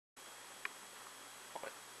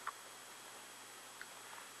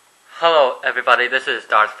Hello everybody, this is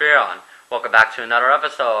Darth Fearon. Welcome back to another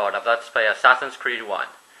episode of Let's Play Assassin's Creed 1.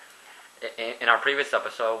 In our previous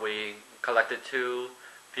episode, we collected two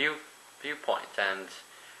viewpoints, and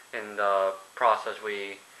in the process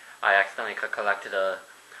I accidentally collected a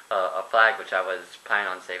flag which I was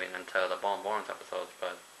planning on saving until the bonus episodes,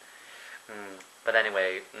 but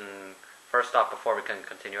anyway, first off, before we can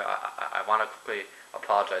continue, I want to quickly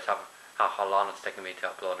apologize how long it's taken me to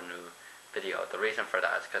upload a new video. The reason for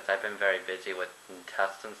that is because I've been very busy with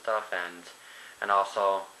tests and stuff, and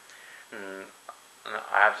also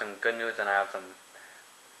I have some good news and I have some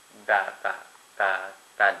bad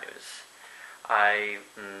news. I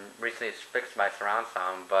recently fixed my surround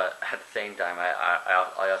sound, but at the same time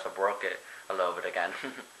I also broke it a little bit again.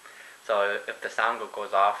 So if the sound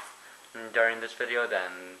goes off during this video,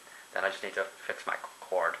 then I just need to fix my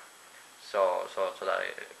cord. So that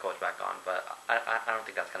it goes back on, but I don't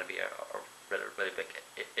think that's going to be a really big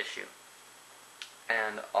issue.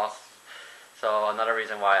 And also, so another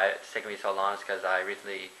reason why it's taken me so long is because I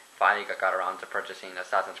recently finally got around to purchasing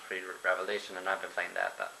Assassin's Creed Revelation, and I've been playing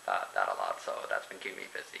that a lot, so that's been keeping me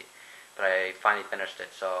busy. But I finally finished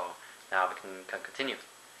it, so now we can continue.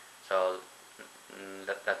 So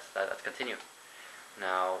let's continue.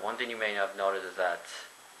 Now, one thing you may have noticed is that,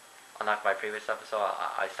 unlike my previous episode,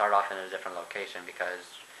 I start off in a different location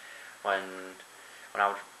because when I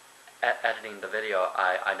was editing the video,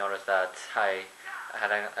 I noticed that I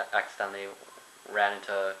had accidentally ran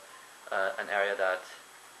into an area that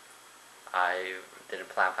I didn't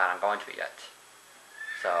plan on going to yet.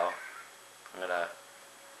 So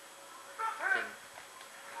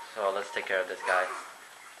so let's take care of this guy.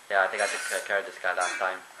 Yeah, I think I took care of this guy last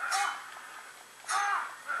time.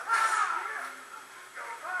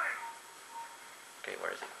 Okay,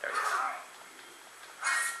 where is he? There he is.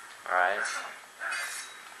 Alright.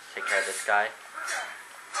 Let's take care of this guy.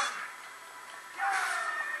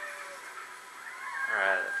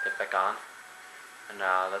 Alright, let's get back on. And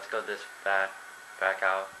now let's go this back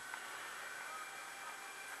out.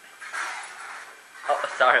 Oh,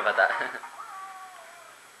 sorry about that.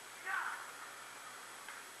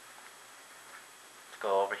 Let's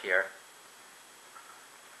go over here.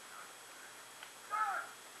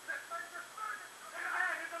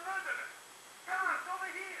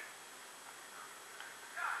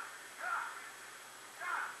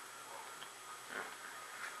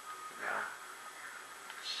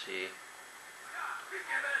 See.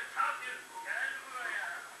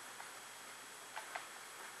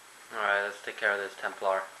 Alright, let's take care of this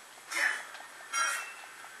Templar.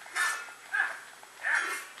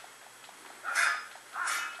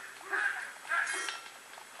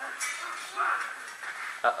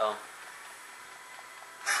 Uh-oh.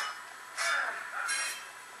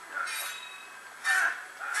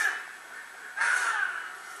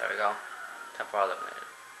 There we go. Templar eliminated.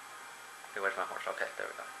 Okay, where's my horse? Okay, there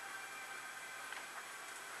we go.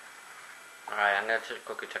 Alright, I'm going to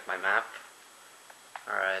quickly check my map.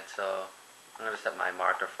 Alright, so I'm going to set my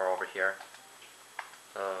marker for over here,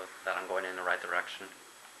 so that I'm going in the right direction.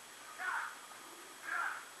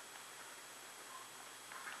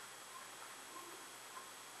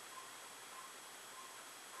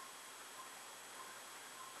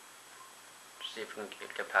 See if we can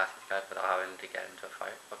get past this guy without having to get into a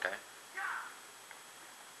fight. Okay.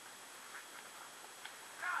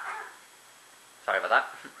 Sorry about that.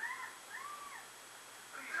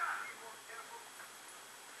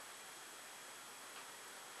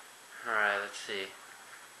 Alright, let's see.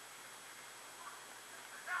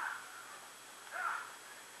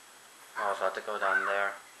 Oh, so I have to go down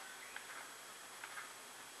there.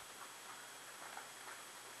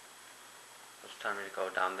 It's time to go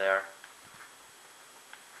down there.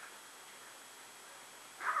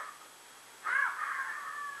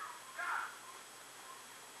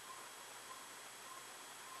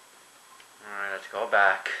 Alright, let's go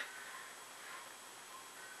back.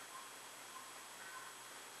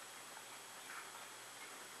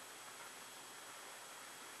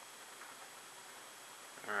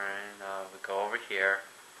 Alright, now we go over here.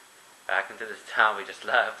 Back into this town we just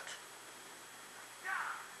left.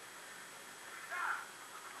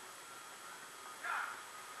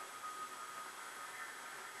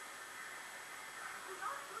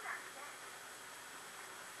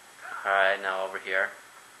 Alright, now over here.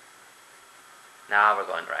 Now we're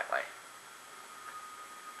going the right way.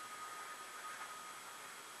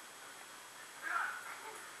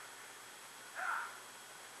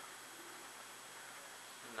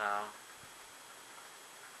 Now.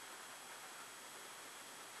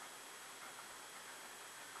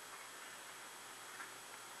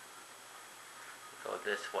 Go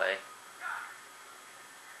this way.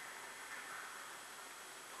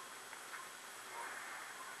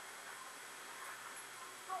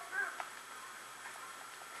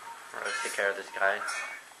 take care of this guy.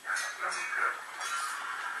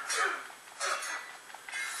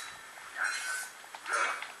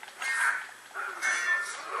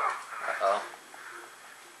 Uh-oh.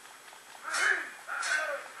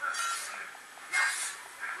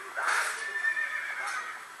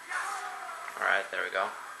 Alright, there we go.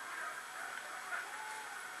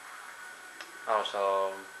 Oh,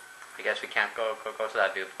 so I guess we can't go to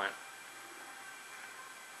that viewpoint.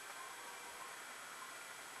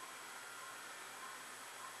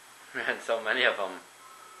 And so many of them.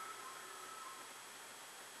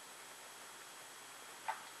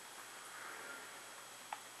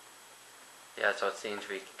 Yeah, so it seems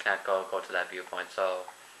we can't go to that viewpoint, so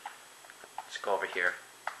let's go over here.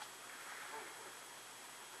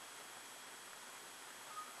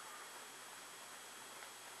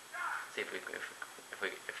 See if we can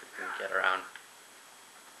get around.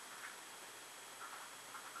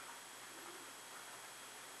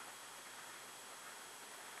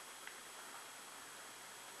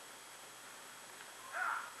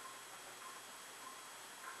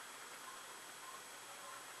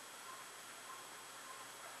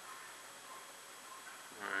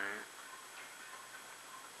 Alright.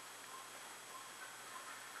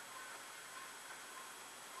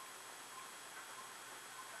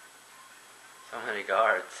 So many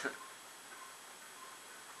guards.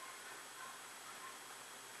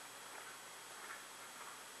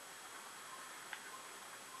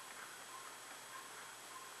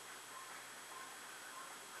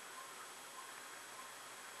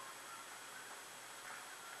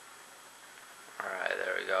 Alright,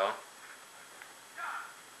 there we go.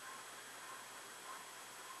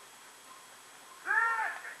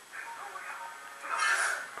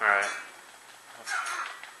 Alright.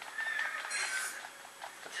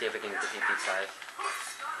 Let's see if we can defeat these guys.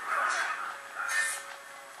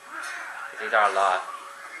 These are a lot.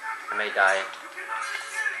 I may die.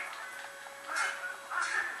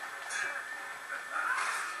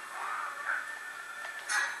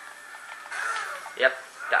 Yep,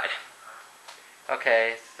 died.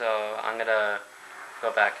 Okay, so I'm gonna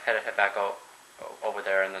go back, head back over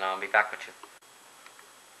there, and then I'll be back with you.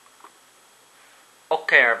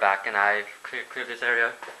 Okay, we're back, and I've cleared this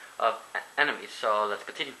area of enemies, so let's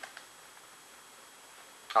continue.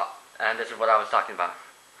 Oh, and this is what I was talking about.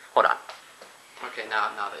 Hold on. Okay, now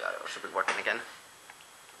the audio should be working again.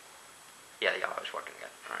 Yeah, the audio is working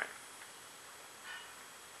again. Alright.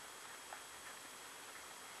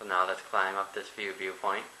 So now let's climb up this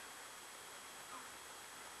viewpoint.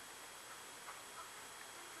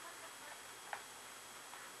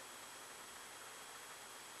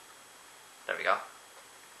 There we go.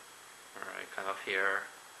 Alright, climb up here.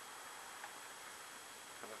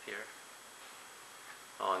 Climb up here.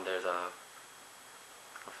 Oh, and there's a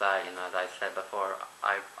flag, and as I said before,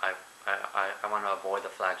 I want to avoid the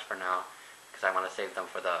flags for now, because I want to save them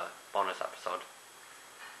for the bonus episode.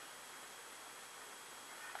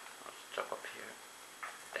 Let's jump up here.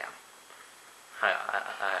 Damn.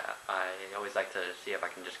 I always like to see if I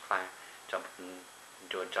can just jump and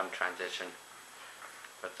do a jump transition,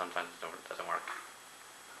 but sometimes it doesn't work.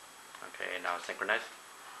 Okay, now synchronize.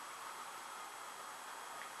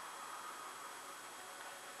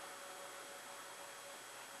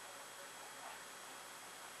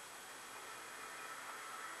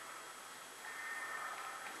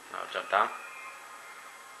 Now jump down.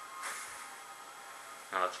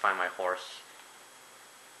 Now let's find my horse.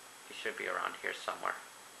 He should be around here somewhere.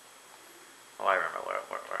 Oh, I remember where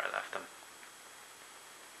I left him.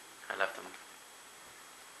 I left him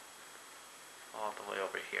all the way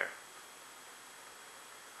over here.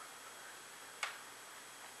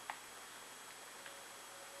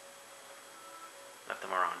 Left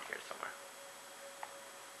him around here somewhere.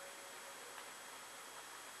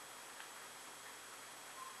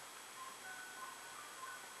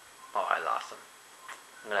 Oh, I lost him.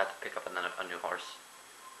 I'm gonna have to pick up a new horse.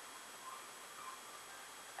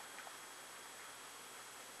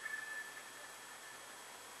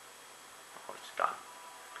 The horse is gone.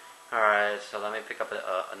 Alright, so let me pick up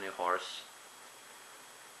a new horse.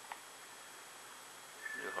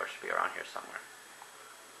 The new horse should be around here somewhere.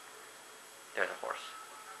 There's a horse.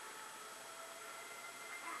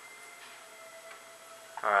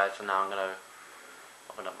 Alright, so now I'm gonna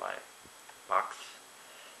open up my box.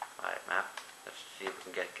 My map. Let's see if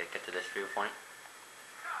we can get to this viewpoint.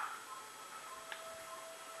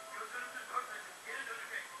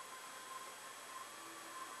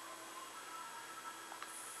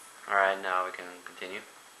 Alright, now we can continue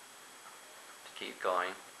to keep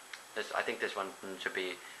going. I think this one should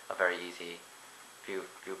be a very easy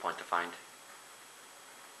viewpoint to find.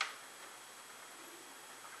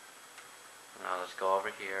 let's go over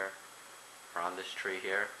here, around this tree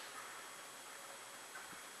here.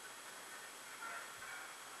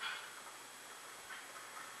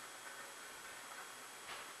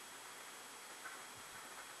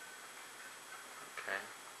 Okay.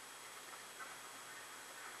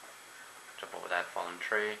 Jump over that fallen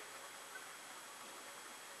tree.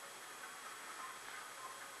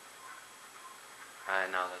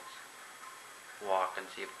 Alright, now let's walk and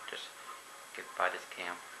see if we can just get by this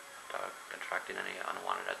camp without attracting any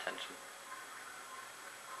unwanted attention.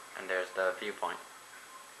 And there's the viewpoint.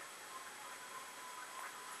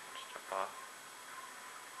 Let's jump off.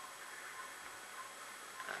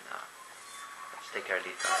 And let's take care of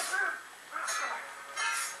these guys.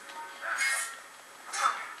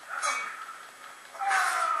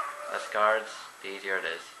 Less guards, the easier it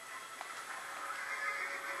is.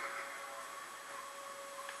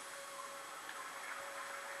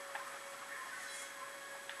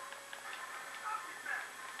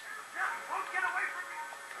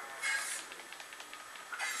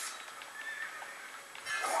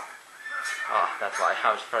 Oh, that's why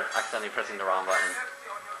I was accidentally pressing the wrong button.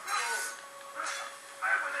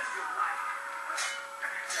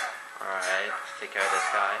 Alright, let's take care of this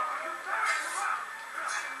guy.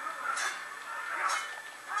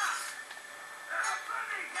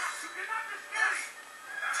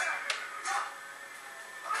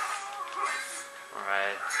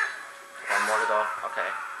 Alright, one more to go. Okay.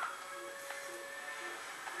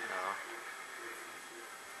 No.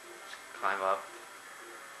 Let's climb up.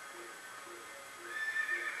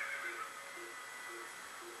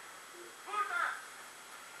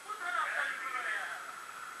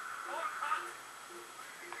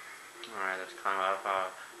 Alright, let's climb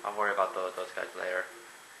up. I'll worry about those guys later.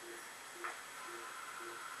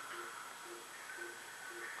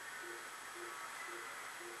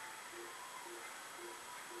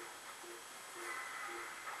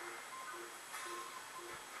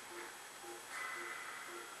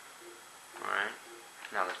 Alright,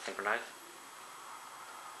 now let's synchronize.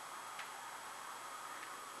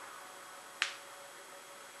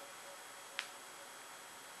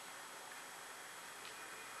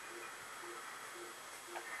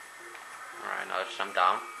 Alright, now let's jump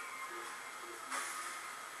down.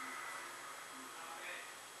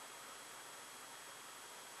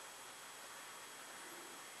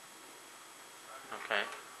 Okay.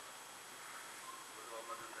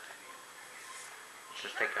 Let's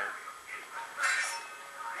just take care.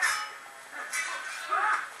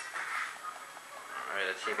 Alright,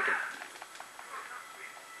 let's see if we can...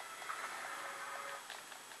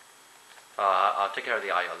 I'll take care of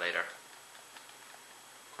the IO later.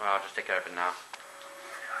 Well, I'll just take care of it now.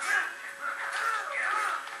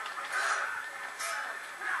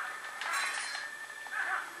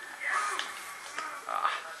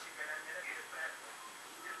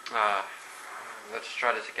 Let's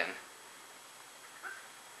try this again.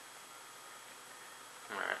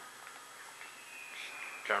 Alright.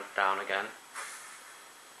 Jump down again.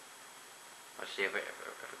 Let's see if we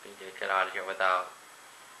can get out of here without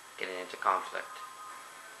getting into conflict.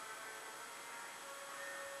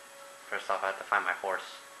 First off, I have to find my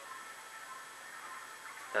horse.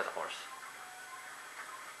 There's a horse.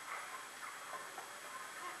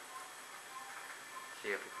 See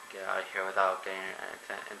if we can get out of here without getting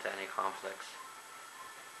into any conflicts.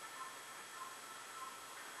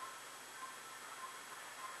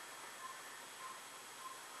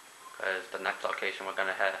 Because the next location we're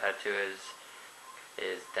gonna head to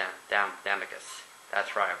is Damacus.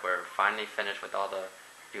 That's right, we're finally finished with all the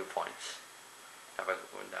viewpoints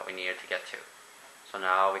that we needed to get to. So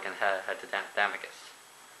now we can head to Damacus.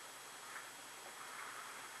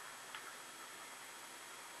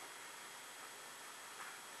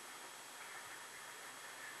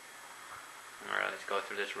 Alright, let's go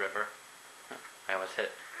through this river. I almost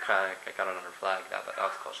I got another flag. That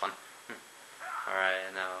was a close one.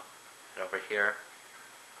 Alright, now head over here.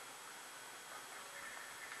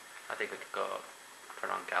 I think we could go turn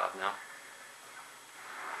on Gallop now.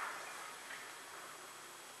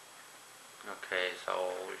 Okay,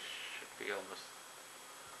 so we should be almost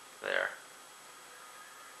there.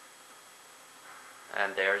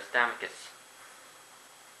 And there's Damacus.